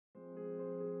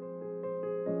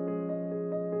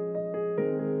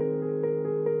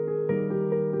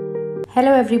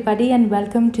Hello everybody and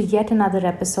welcome to yet another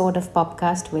episode of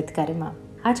podcast with गरिमा।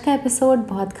 आज का episode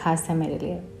बहुत खास है मेरे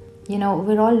लिए। We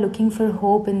are all looking for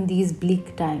hope in these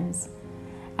bleak times.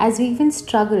 As we even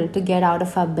struggle to get out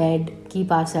of our bed,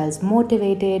 keep ourselves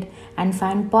motivated, and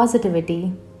find positivity,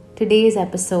 today's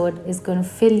episode is going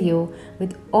to fill you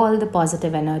with all the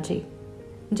positive energy.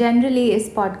 Generally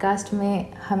इस podcast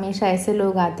में हमेशा ऐसे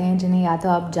लोग आते हैं जिन्हें या तो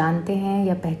आप जानते हैं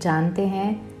या पहचानते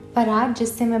हैं, पर आज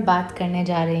जिससे मैं बात करने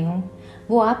जा रही हूँ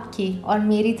वो आपकी और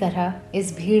मेरी तरह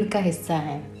इस भीड़ का हिस्सा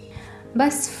हैं.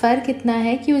 बस फ़र्क इतना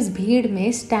है कि उस भीड़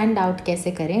में स्टैंड आउट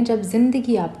कैसे करें जब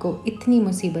ज़िंदगी आपको इतनी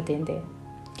मुसीबतें दे.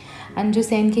 अंजू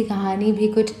सेन की कहानी भी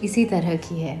कुछ इसी तरह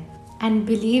की है. And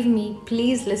believe me,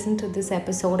 please listen to this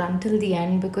episode until the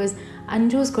end because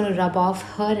Anju is going to rub off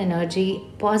her energy,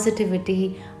 positivity,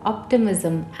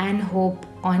 optimism and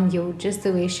hope on you just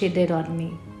the way she did on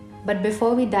me. But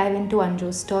before we dive into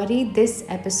Anju's story, this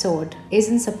episode is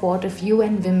in support of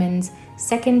UN Women's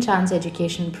Second Chance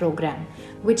Education Program,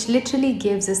 which literally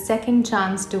gives a second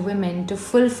chance to women to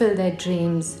fulfill their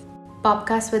dreams.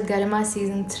 Podcast with Garima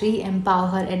Season 3 Empower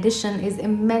Her edition is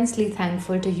immensely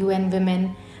thankful to UN Women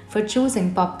for choosing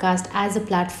Popcast as a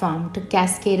platform to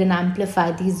cascade and amplify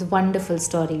these wonderful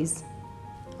stories.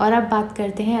 और अब बात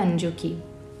करते हैं अंजू की.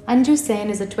 Anju Sen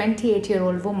is a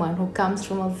 28-year-old woman who comes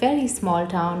from a very small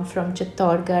town from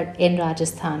Chittorgarh in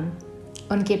Rajasthan.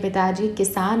 उनके पिताजी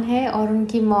किसान हैं और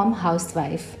उनकी मॉम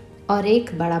हाउसवाइफ और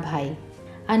एक बड़ा भाई.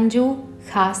 अंजू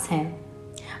खास हैं.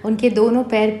 उनके दोनों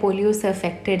पैर पोलियो से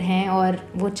अफेक्टेड हैं और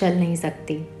वो चल नहीं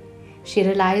सकती. She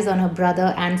relies on her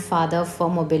brother and father for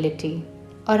mobility.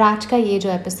 और आज का ये जो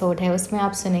एपिसोड है उसमें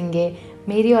आप सुनेंगे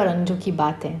मेरी और अंजू की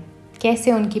बातें.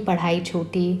 कैसे उनकी पढ़ाई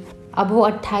छूटी, अब वो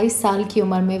 28 साल की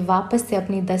उम्र में वापस से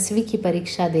अपनी 10वीं की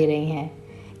परीक्षा दे रही हैं.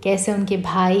 कैसे उनके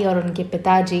भाई और उनके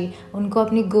पिताजी उनको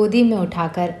अपनी गोदी में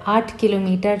उठाकर 8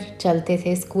 किलोमीटर चलते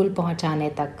थे स्कूल पहुंचाने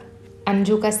तक.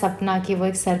 अंजू का सपना कि वो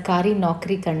एक सरकारी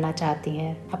नौकरी करना चाहती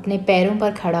हैं, अपने पैरों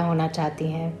पर खड़ा होना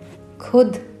चाहती हैं,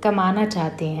 खुद कमाना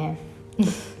चाहती हैं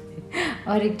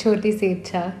और एक छोटी सी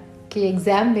इच्छा कि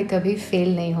एग्ज़ाम में कभी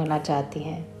फेल नहीं होना चाहती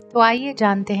हैं. तो आइए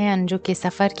जानते हैं अंजू के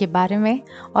सफ़र के बारे में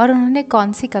और उन्होंने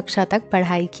कौन सी कक्षा तक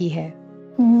पढ़ाई की है.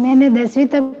 मैंने 10वीं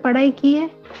तक पढ़ाई की है.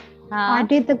 हाँ.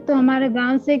 8वीं तक तो हमारे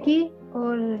गांव से की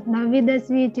और 9वीं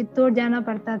 10वीं चित्तौड़ जाना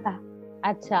पड़ता था.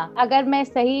 अच्छा, अगर मैं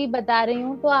सही बता रही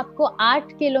हूँ तो आपको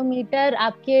 8 किलोमीटर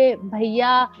आपके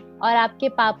भैया और आपके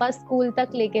पापा स्कूल तक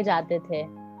लेके जाते थे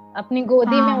अपनी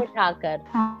गोदी में उठाकर.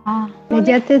 हाँ, ले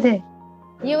जाते थे.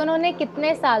 ये उन्होंने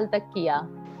कितने साल तक किया?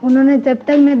 उन्होंने जब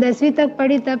तक मैं 10वीं तक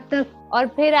पढ़ी तब तक. और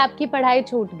फिर आपकी पढ़ाई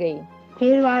छूट गई?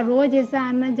 फिर वहाँ रोज ऐसा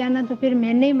आना जाना तो फिर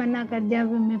मैंने ही मना कर दिया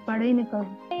कि मैं पढ़ाई नहीं करूँ.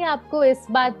 नहीं, आपको इस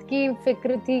बात की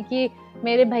फिक्र थी कि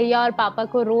मेरे भैया और पापा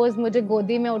को रोज मुझे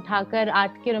गोदी में उठाकर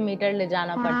 8 किलोमीटर ले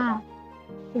जाना पड़ता.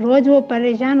 रोज वो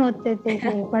परेशान होते थे.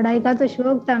 पढ़ाई का तो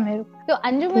शौक था मेरे को. तो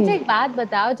अंजू मुझे एक बात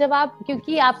बताओ, जब आप,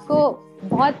 क्योंकि आपको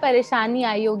बहुत परेशानी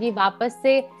आई होगी वापस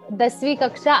से 10वीं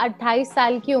कक्षा 28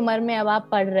 साल की उम्र में अब आप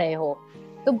पढ़ रहे हो,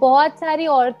 तो बहुत सारी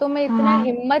औरतों में इतना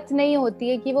हिम्मत नहीं होती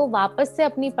है कि वो वापस से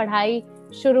अपनी पढ़ाई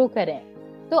शुरू करें.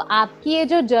 तो आपकी ये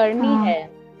जो जर्नी है,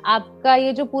 आपका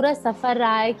ये जो पूरा सफर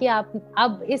रहा है कि आप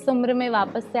अब इस उम्र में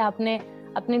वापस से आपने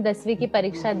अपनी 10वीं की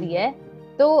परीक्षा दी है,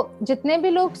 तो जितने भी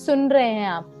लोग सुन रहे हैं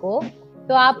आपको,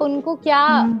 तो आप उनको क्या,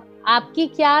 आपकी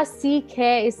क्या सीख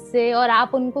है इससे और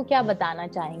आप उनको क्या बताना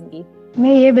चाहेंगी?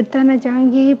 मैं ये बताना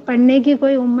चाहूंगी कि पढ़ने की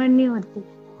कोई उम्र नहीं होती.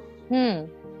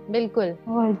 बिल्कुल.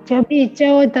 और जब भी इच्छा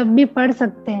हो तब भी पढ़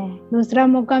सकते हैं. दूसरा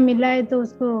मौका मिला है तो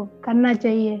उसको करना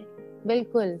चाहिए.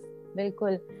 बिल्कुल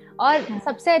बिल्कुल. और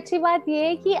सबसे अच्छी बात ये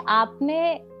है कि आपने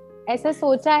ऐसा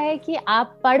सोचा है कि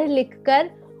आप पढ़ लिख कर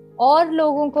और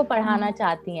लोगों को पढ़ाना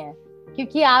चाहती हैं,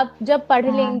 क्योंकि आप जब पढ़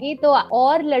लेंगी तो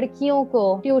और लड़कियों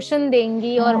को ट्यूशन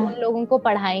देंगी और उन लोगों को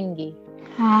पढ़ाएंगी.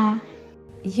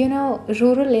 You know,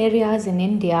 rural areas in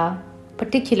India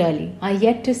particularly are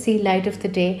yet to see light of the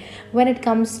day when it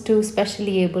comes to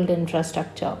specially abled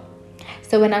infrastructure.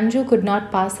 So when Anju could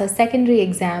not pass her secondary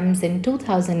exams in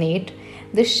 2008,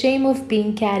 the shame of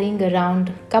being carrying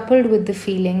around, coupled with the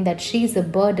feeling that she's a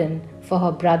burden for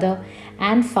her brother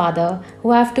and father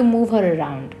who have to move her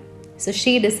around. So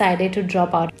she decided to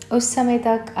drop out. उस समय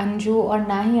तक अंजू और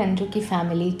ना ही अंजू की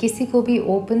family किसी को भी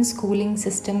open schooling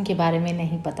system के बारे में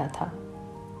नहीं पता था.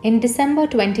 In December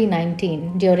 2019,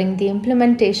 during the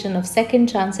implementation of Second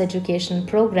Chance Education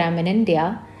Program in India,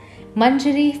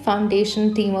 Manjari Foundation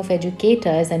team of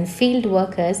educators and field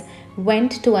workers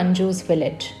went to Anju's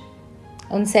village.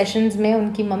 उन सेशंस में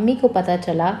उनकी मम्मी को पता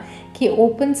चला कि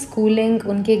ओपन स्कूलिंग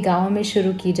उनके गांव में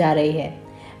शुरू की जा रही है.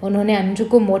 उन्होंने अंजू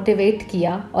को मोटिवेट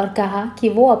किया और कहा कि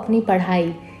वो अपनी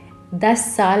पढ़ाई 10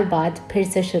 साल बाद फिर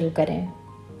से शुरू करें।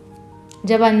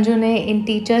 जब अंजू ने इन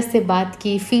टीचर्स से बात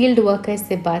की, फील्ड वर्कर्स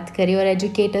से बात करी और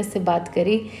एजुकेटर्स से बात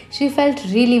करी, शी फेल्ट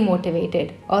रियली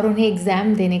मोटिवेटेड और उन्हें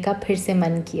एग्ज़ाम देने का फिर से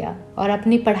मन किया और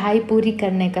अपनी पढ़ाई पूरी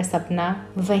करने का सपना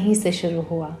वहीं से शुरू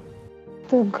हुआ।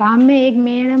 तो गांव में एक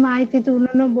मैडम आई थी, तो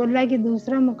उन्होंने बोला कि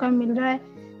दूसरा मौका मिल रहा है,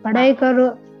 पढ़ाई करो।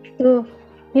 तो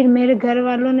फिर मेरे घर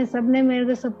वालों ने सबने मेरे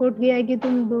को सपोर्ट किया कि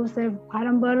तुम दूसरे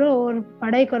फार्म भरो और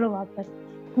पढ़ाई करो वापस।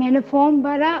 मैंने फॉर्म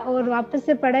भरा और वापस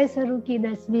से पढ़ाई शुरू की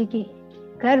 10वीं की।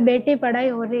 घर बैठे पढ़ाई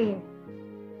हो रही है।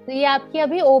 तो ये आपकी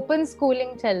अभी ओपन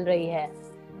स्कूलिंग चल रही है?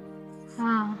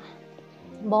 हाँ,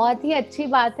 बहुत ही अच्छी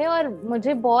बात है। और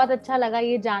मुझे बहुत अच्छा लगा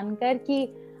ये जानकर कि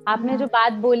आपने जो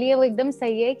बात बोली है वो एकदम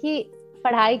सही है कि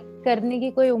पढ़ाई करने की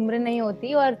कोई उम्र नहीं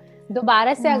होती, और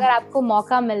दोबारा से अगर आपको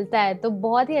मौका मिलता है तो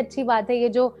बहुत ही अच्छी बात है। ये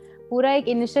जो पूरा एक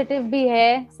इनिशिएटिव भी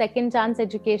है सेकंड चांस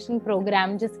एजुकेशन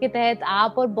प्रोग्राम, जिसके तहत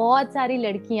आप और बहुत सारी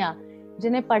लड़कियां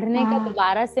जिन्हें पढ़ने का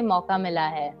दोबारा से मौका मिला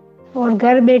है और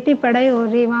घर बैठी पढ़ाई हो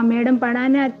रही है। वहाँ मैडम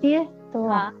पढ़ाने आती है तो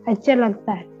अच्छा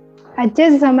लगता है, अच्छे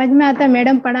से समझ में आता है।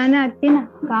 मैडम पढ़ाने आती है ना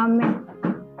गाँव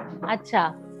में। अच्छा,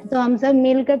 तो हम सब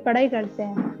मिलकर पढ़ाई करते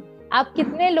हैं। आप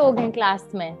कितने लोग हैं क्लास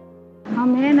में?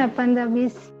 हम हैं ना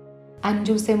 15-20।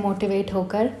 अंजू से मोटिवेट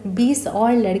होकर 20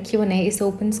 और लड़कियों ने इस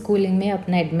ओपन स्कूलिंग में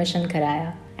अपना एडमिशन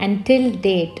कराया and till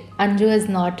date Anju has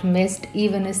not missed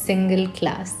even a single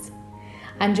class.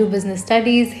 Anju business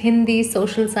studies, Hindi,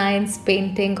 social science,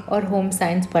 painting और होम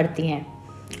साइंस पढ़ती हैं।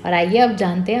 और आइए अब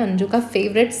जानते हैं अंजू का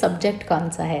फेवरेट सब्जेक्ट कौन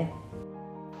सा है।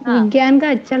 विज्ञान का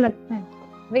अच्छा लगता है।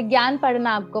 विज्ञान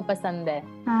पढ़ना आपको पसंद है?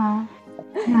 हाँ।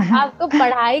 आपको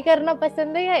पढ़ाई करना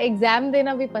पसंद है या एग्जाम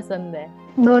देना भी पसंद है?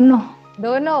 दोनों।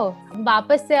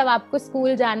 वापस से अब आपको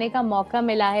स्कूल जाने का मौका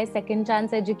मिला है सेकंड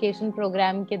चांस एजुकेशन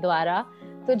प्रोग्राम के द्वारा।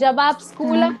 तो जब आप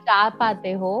स्कूल अब जा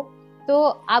पाते हो तो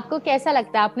आपको कैसा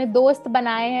लगता है? आपने दोस्त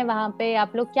बनाए हैं वहाँ पे?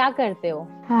 आप लोग क्या करते हो?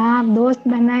 हाँ, दोस्त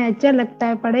बनाए, अच्छा लगता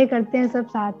है। पढ़ाई करते हैं सब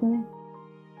साथ में।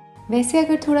 वैसे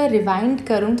अगर थोड़ा रिवाइंड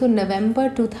करूं तो November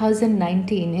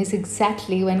 2019 is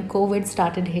exactly when COVID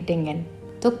started hitting in.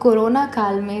 तो कोरोना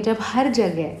काल में जब हर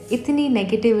जगह इतनी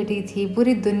नेगेटिविटी थी,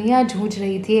 पूरी दुनिया जूझ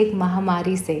रही थी एक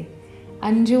महामारी से,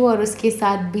 अंजू और उसके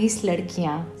साथ 20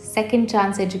 लड़कियां सेकंड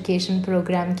चांस एजुकेशन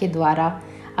प्रोग्राम के द्वारा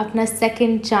अपना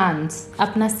सेकंड चांस,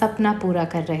 अपना सपना पूरा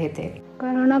कर रहे थे।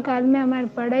 कोरोना काल में हमारी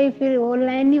पढ़ाई फिर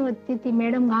ऑनलाइन ही होती थी।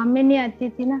 मैडम गांव में नहीं आती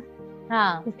थी ना।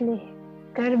 हाँ, इसलिए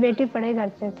घर बैठी पढ़ाई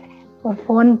करते थे और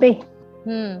फोन पे।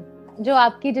 जो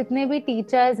आपकी जितने भी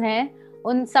टीचर्स हैं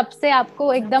उन सब से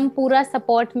आपको एकदम पूरा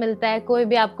सपोर्ट मिलता है? कोई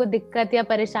भी आपको दिक्कत या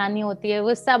परेशानी होती है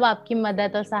वो सब आपकी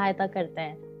मदद और सहायता करते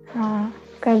हैं? हाँ,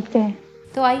 करते हैं।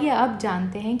 तो आइए अब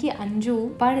जानते हैं कि अंजू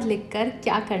पढ़ लिख कर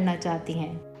क्या करना चाहती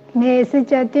हैं। मैं ऐसे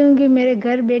चाहती हूँ कि मेरे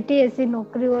घर बैठी ऐसी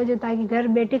नौकरी हो जो ताकि घर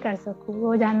बैठी कर सकूँ,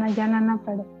 वो जाना ना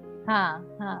पड़े।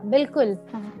 हाँ, बिल्कुल।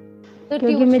 हाँ, तो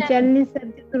क्योंकि मैं चल नहीं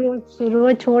सकती तो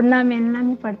रोज छोड़ना मिलना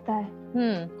भी पड़ता है,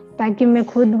 ताकि मैं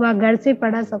खुद वह घर से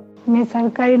पढ़ा सकूँ। मैं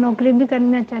सरकारी नौकरी भी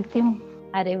करना चाहती हूँ।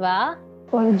 अरे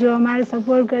वाह। और जो हमारे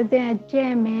सपोर्ट करते हैं अच्छे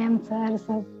हैं, मैम सर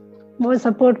सब वो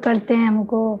सपोर्ट करते हैं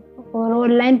हमको, और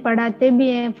ऑनलाइन पढ़ाते भी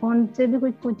हैं। फोन से भी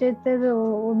कुछ पूछे थे तो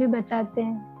वो भी बताते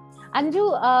हैं। अंजू,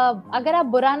 अगर आप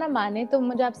बुरा ना माने तो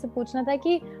मुझे आपसे पूछना था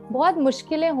कि बहुत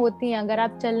मुश्किलें होती हैं अगर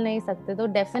आप चल नहीं सकते तो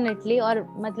डेफिनेटली, और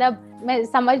मतलब मैं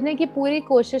समझने की पूरी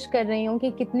कोशिश कर रही हूँ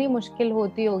कि कितनी मुश्किल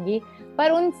होती होगी,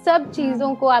 पर उन सब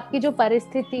चीजों को, आपकी जो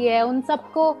परिस्थिति है उन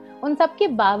सब के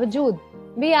बावजूद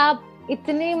भी आप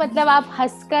इतनी, मतलब आप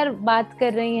हंसकर बात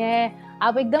कर रही हैं,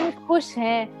 आप एकदम खुश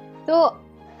हैं। तो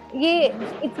ये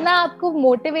इतना आपको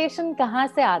मोटिवेशन कहाँ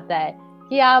से आता है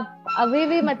कि आप अभी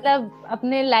भी मतलब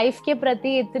अपने लाइफ के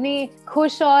प्रति इतनी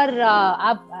खुश और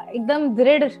आप एकदम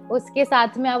दृढ़ उसके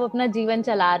साथ में आप अपना जीवन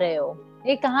चला रहे हो?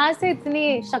 ये कहाँ से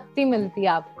इतनी शक्ति मिलती है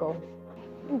आपको?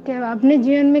 क्या अपने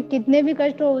जीवन में कितने भी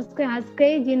कष्ट हो उसके हंस के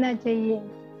ही जीना चाहिए।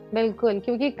 बिल्कुल,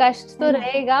 क्योंकि कष्ट तो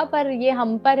रहेगा, पर ये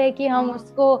हम पर है कि हम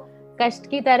उसको कष्ट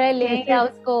की तरह लें या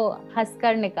उसको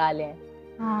हंसकर निकालें।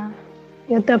 हाँ,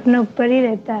 ये तो अपने ऊपर ही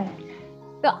रहता है।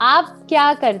 तो आप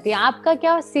क्या करती हैं? आपका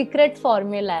क्या सीक्रेट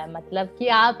फॉर्मूला है, मतलब कि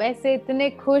आप ऐसे इतने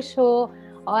खुश हो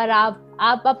और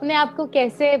आप अपने आप को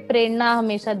कैसे प्रेरणा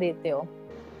हमेशा देते हो?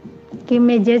 कि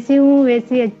मैं जैसी हूँ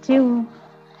वैसी अच्छी हूँ,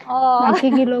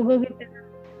 बाकी के लोगों की तरह।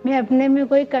 मैं अपने में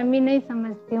कोई कमी नहीं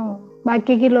समझती हूँ,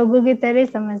 बाकी के लोगों की तरह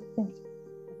समझती हूँ।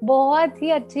 बहुत ही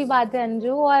अच्छी बात है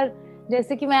अंजू। और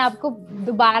जैसे कि मैं आपको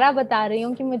दोबारा बता रही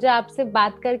हूँ कि मुझे आपसे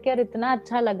बात करके और इतना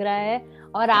अच्छा लग रहा है,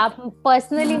 और आप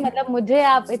पर्सनली, मतलब मुझे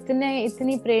आप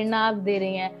इतनी प्रेरणा आप दे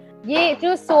रही हैं। ये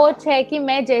जो सोच है कि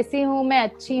मैं जैसी हूँ मैं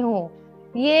अच्छी हूँ,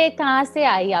 ये कहाँ से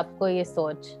आई आपको ये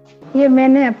सोच? ये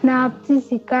मैंने अपने आप से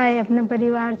सीखा है, अपने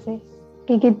परिवार से।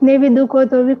 कि कितने भी दुख हो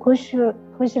तो भी खुश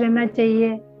खुश रहना चाहिए,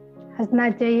 हंसना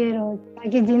चाहिए रोज,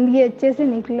 ताकि जिंदगी अच्छे से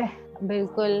निकले।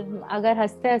 बिल्कुल, अगर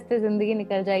हंसते हंसते जिंदगी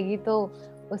निकल जाएगी तो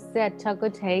उससे अच्छा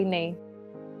कुछ है ही नहीं।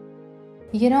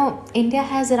 You know, India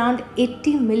has around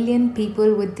 80 million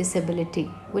people with disability,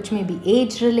 which may be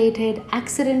age related,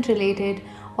 accident related,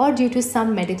 or due to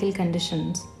some medical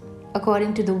conditions.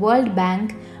 According to the World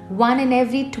Bank, 1 in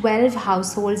every 12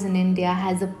 households in India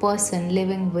has a person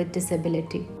living with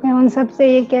disability. मैं उन सबसे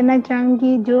ये कहना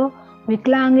चाहूंगी जो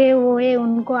विकलांग है वो है,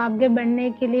 उनको आगे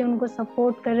बढ़ने के लिए उनको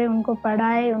सपोर्ट करे, उनको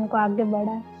पढ़ाए, उनको आगे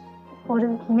बढ़ाए। और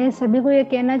मैं सभी को ये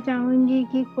कहना चाहूंगी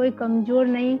कि कोई कमजोर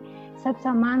नहीं, सब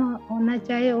समान होना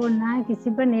चाहिए और ना किसी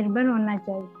पर निर्भर होना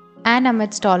चाहिए। And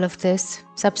amidst all of this,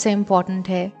 सबसे इम्पोर्टेंट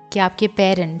है कि आपके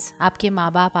पेरेंट्स, आपके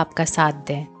माँ बाप आपका साथ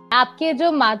दें। आपके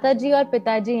जो माता जी और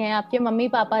पिताजी हैं, आपके मम्मी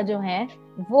पापा जो हैं,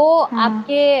 वो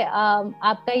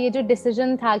आपका ये जो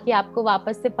डिसीजन था कि आपको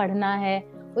वापस से पढ़ना है,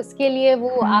 उसके लिए वो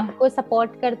आपको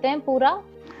सपोर्ट करते हैं पूरा?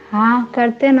 हाँ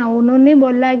करते ना, उन्होंने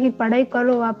बोला कि पढ़ाई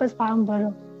करो, वापस फॉर्म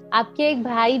भरो। आपके एक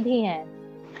भाई भी हैं?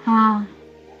 हाँ।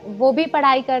 वो भी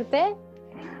पढ़ाई करते हैं?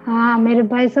 हाँ मेरे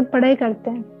भाई सब पढ़ाई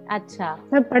करते हैं। अच्छा,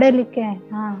 सब पढ़े लिखे हैं।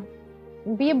 हाँ,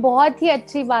 ये बहुत ही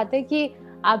अच्छी बात है कि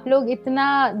आप लोग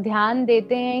इतना ध्यान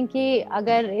देते हैं कि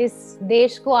अगर इस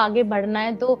देश को आगे बढ़ना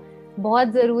है तो बहुत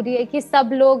जरूरी है कि सब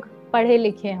लोग पढ़े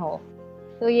लिखे हों।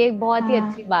 तो ये बहुत ही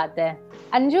अच्छी बात है।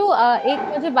 अंजू, एक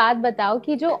मुझे बात बताओ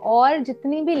कि जो और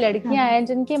जितनी भी लड़कियां हैं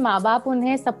जिनके माँ बाप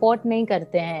उन्हें सपोर्ट नहीं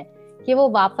करते हैं कि वो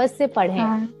वापस से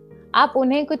पढ़ें, आप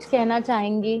उन्हें कुछ कहना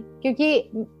चाहेंगी? क्योंकि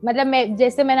मतलब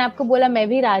जैसे मैंने आपको बोला, मैं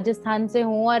भी राजस्थान से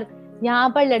हूँ और यहाँ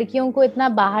पर लड़कियों को इतना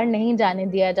बाहर नहीं जाने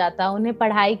दिया जाता, उन्हें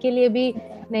पढ़ाई के लिए भी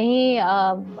नहीं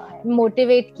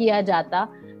मोटिवेट किया जाता।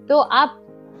 तो आप,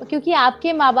 क्योंकि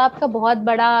आपके माँ बाप का बहुत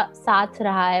बड़ा साथ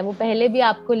रहा है, वो पहले भी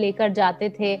आपको लेकर जाते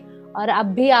थे और अब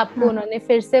भी आपको उन्होंने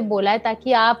फिर से बोला है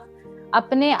ताकि आप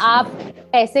अपने आप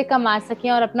पैसे कमा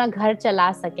सकें और अपना घर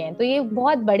चला सकें, तो ये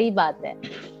बहुत बड़ी बात है।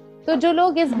 तो जो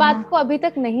लोग इस बात को अभी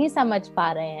तक नहीं समझ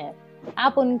पा रहे हैं,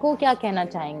 आप उनको क्या कहना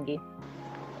चाहेंगी?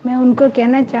 मैं उनको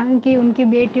कहना चाहूंगी उनकी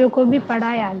बेटियों को भी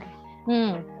पढ़ाए आगे,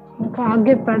 उनको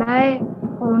आगे पढ़ाए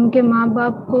और उनके माँ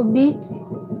बाप को भी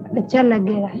अच्छा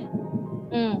लगेगा।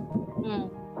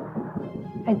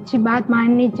 अच्छी बात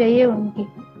माननी चाहिए उनकी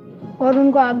और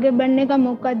उनको आगे बढ़ने का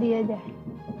मौका दिया जाए।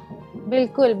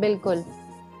 बिल्कुल बिल्कुल,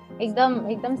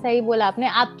 एकदम सही बोला आपने।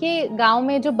 आपके गांव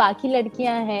में जो बाकी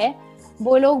लड़कियां हैं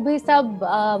वो लोग भी सब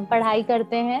पढ़ाई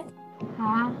करते हैं?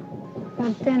 हाँ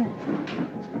करते हैं।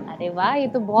 अरे वाह, ये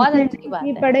तो बहुत अच्छी बात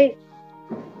है।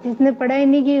 जिसने पढ़ाई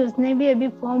नहीं की उसने भी अभी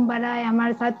फॉर्म भरा है,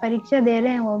 हमारे साथ परीक्षा दे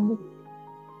रहे हैं वो भी।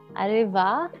 अरे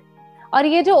वाह। और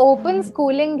ये जो ओपन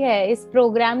स्कूलिंग है इस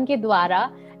प्रोग्राम के द्वारा,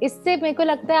 इससे मेरे को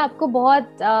लगता है आपको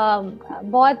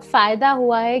बहुत फायदा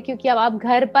हुआ है, क्योंकि अब आप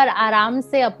घर पर आराम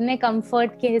से अपने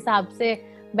कंफर्ट के हिसाब से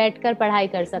बैठकर पढ़ाई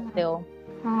कर सकते हो।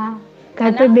 हाँ,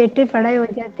 घर पे बैठे पढ़ाई हो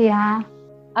जाती है। हाँ,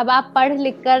 अब आप पढ़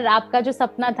लिख कर, आपका जो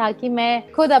सपना था कि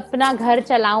मैं खुद अपना घर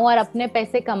चलाऊं और अपने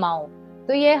पैसे कमाऊं,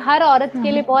 तो ये हर औरत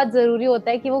के लिए बहुत जरूरी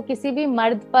होता है कि वो किसी भी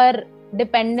मर्द पर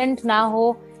डिपेंडेंट ना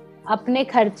हो अपने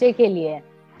खर्चे के लिए,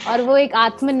 और वो एक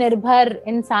आत्मनिर्भर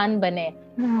इंसान बने।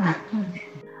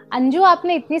 अंजू,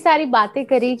 आपने इतनी सारी बातें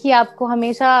करी कि आपको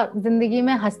हमेशा जिंदगी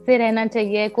में हंसते रहना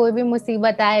चाहिए, कोई भी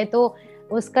मुसीबत आए तो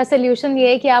उसका सोल्यूशन ये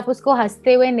है कि आप उसको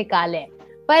हंसते हुए निकालें।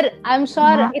 पर आई एम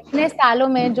श्योर इतने सालों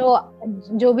में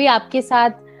जो भी आपके साथ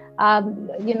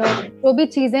जो भी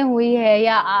चीजें हुई है,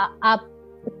 या आप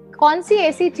कौन सी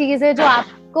ऐसी चीज है जो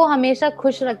आपको हमेशा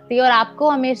खुश रखती है और आपको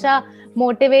हमेशा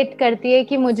मोटिवेट करती है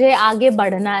कि मुझे आगे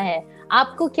बढ़ना है?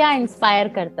 आपको क्या इंस्पायर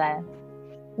करता है?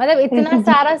 मतलब इतना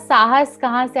सारा साहस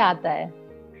कहाँ से आता है?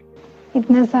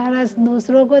 इतना सारा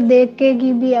दूसरों को देख के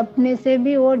कि भी अपने से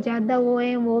भी और ज्यादा वो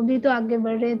है, वो भी तो आगे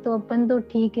बढ़ रहे, तो अपन तो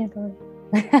ठीक है थोड़ा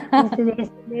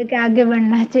लेके आगे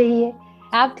बढ़ना चाहिए।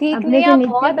 आप ठीक नहीं, आप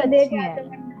बहुत अच्छी हैं।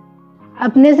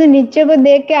 अपने से नीचे को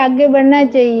देख के आगे बढ़ना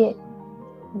चाहिए।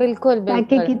 बिल्कुल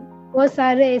बिल्कुल। ताकि बहुत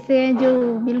सारे ऐसे हैं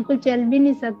जो बिल्कुल चल भी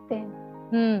नहीं सकते।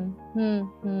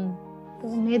 तो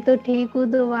मैं तो ठीक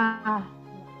हूँ, तो वाह,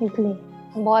 इसलिए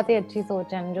बहुत ही अच्छी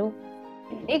सोच है अंजू।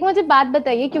 एक मुझे बात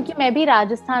बताइए, क्योंकि मैं भी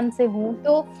राजस्थान से हूँ,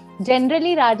 तो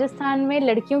जनरली राजस्थान में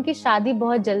लड़कियों की शादी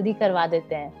बहुत जल्दी करवा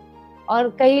देते हैं और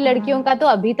कई लड़कियों का तो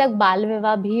अभी तक बाल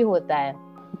विवाह भी होता है।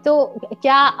 तो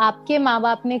क्या आपके माँ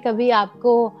बाप ने कभी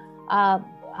आपको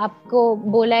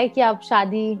बोला है कि आप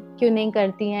शादी क्यों नहीं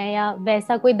करती हैं, या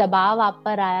वैसा कोई दबाव आप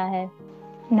पर आया है?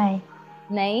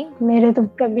 नहीं, मेरे तो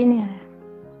कभी नहीं आया।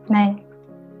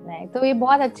 नहीं, तो ये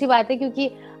बहुत अच्छी बात है, क्योंकि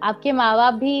आपके माँ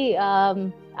बाप भी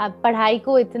आप पढ़ाई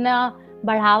को इतना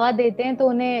बढ़ावा देते हैं तो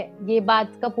उन्हें ये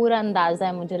बात का पूरा अंदाजा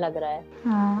है, मुझे लग रहा है।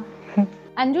 हाँ।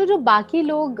 अंजू, जो बाकी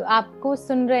लोग आपको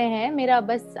सुन रहे हैं, मेरा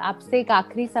बस आपसे एक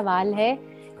आखिरी सवाल है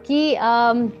कि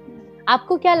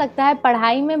आपको क्या लगता है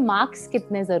पढ़ाई में मार्क्स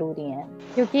कितने जरूरी हैं?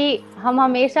 क्योंकि हम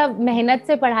हमेशा मेहनत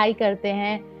से पढ़ाई करते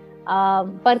हैं,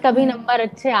 पर कभी नंबर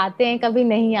अच्छे आते हैं, कभी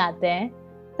नहीं आते हैं।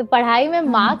 तो पढ़ाई में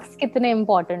मार्क्स कितने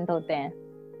इम्पोर्टेंट होते हैं?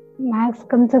 मार्क्स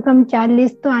कम से कम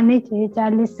 40 तो आने चाहिए,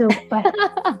 40 से ऊपर।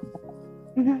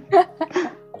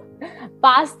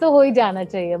 पास तो हो ही जाना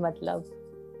चाहिए मतलब।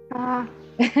 हाँ।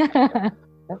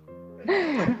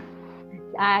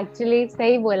 एक्चुअली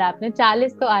सही बोला आपने,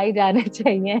 40 तो आ ही जाने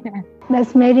चाहिए।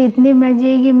 बस मेरी इतनी मर्जी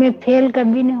है कि मैं फेल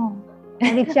कभी ना हो,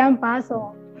 परीक्षा में पास हो।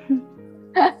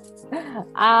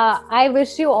 I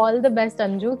wish you all the best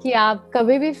Anju, कि आप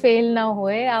कभी भी फेल ना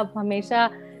होए, आप हमेशा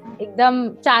एकदम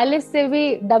 40 से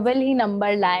भी डबल ही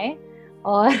नंबर लाएं,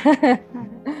 और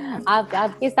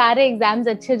आपके सारे एग्जाम्स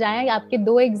अच्छे जाएं। आपके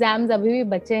 2 एग्जाम्स अभी भी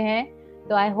बचे हैं,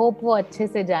 तो आई होप वो अच्छे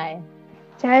से जाएं।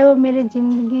 चाहे वो मेरी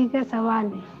जिंदगी का सवाल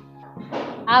है।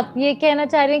 आप ये कहना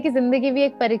चाह रहे हैं कि जिंदगी भी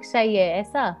एक परीक्षा ही है,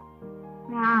 ऐसा?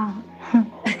 हाँ।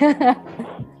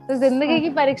 तो जिंदगी की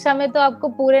परीक्षा में तो आपको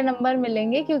पूरे नंबर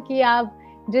मिलेंगे, क्योंकि आप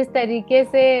जिस तरीके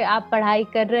से आप पढ़ाई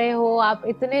कर रहे हो, आप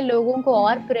इतने लोगों को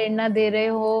और प्रेरणा दे रहे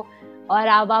हो, और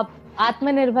आप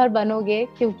आत्मनिर्भर बनोगे,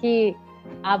 क्योंकि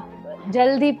आप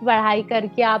जल्द ही पढ़ाई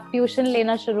करके आप ट्यूशन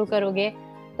लेना शुरू करोगे,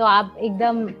 तो आप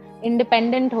एकदम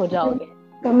इंडिपेंडेंट हो जाओगे।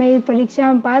 तो मैं इस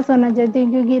परीक्षा में पास होना चाहती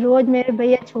हूँ, क्योंकि रोज मेरे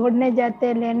भैया छोड़ने जाते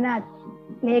हैं,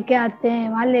 लेके आते हैं,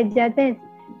 वहाँ ले जाते हैं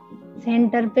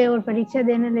सेंटर पे, और परीक्षा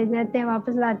देने ले जाते हैं,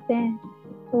 वापस लाते हैं।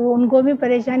 तो उनको भी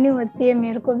परेशानी होती है,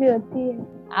 मेरे को भी होती है।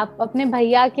 आप अपने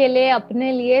भैया के लिए,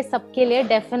 अपने लिए, सबके लिए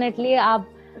डेफिनेटली आप,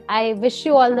 I wish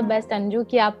you all the best Anju,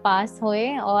 कि आप पास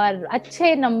होए और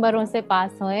अच्छे नंबरों से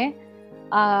पास होए।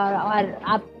 और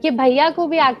आपके भैया को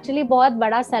भी एक्चुअली बहुत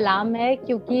बड़ा सलाम है,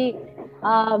 क्योंकि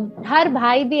हर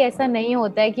भाई भी ऐसा नहीं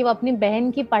होता है कि वो अपनी बहन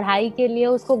की पढ़ाई के लिए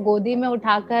उसको गोदी में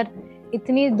उठाकर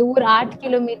इतनी दूर 8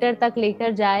 किलोमीटर तक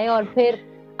लेकर जाए और फिर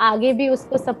आगे भी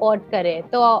उसको सपोर्ट करे।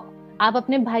 तो आप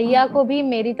अपने भैया को भी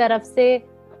मेरी तरफ से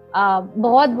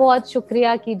बहुत बहुत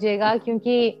शुक्रिया कीजिएगा,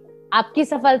 क्योंकि आपकी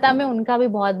सफलता में उनका भी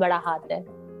बहुत बड़ा हाथ है।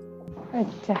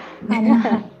 अच्छा।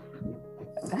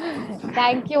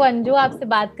 थैंक यू अंजू, आपसे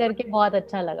बात करके बहुत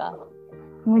अच्छा लगा।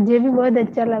 मुझे भी बहुत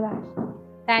अच्छा लगा।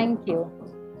 Thank you.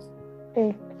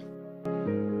 ठीक।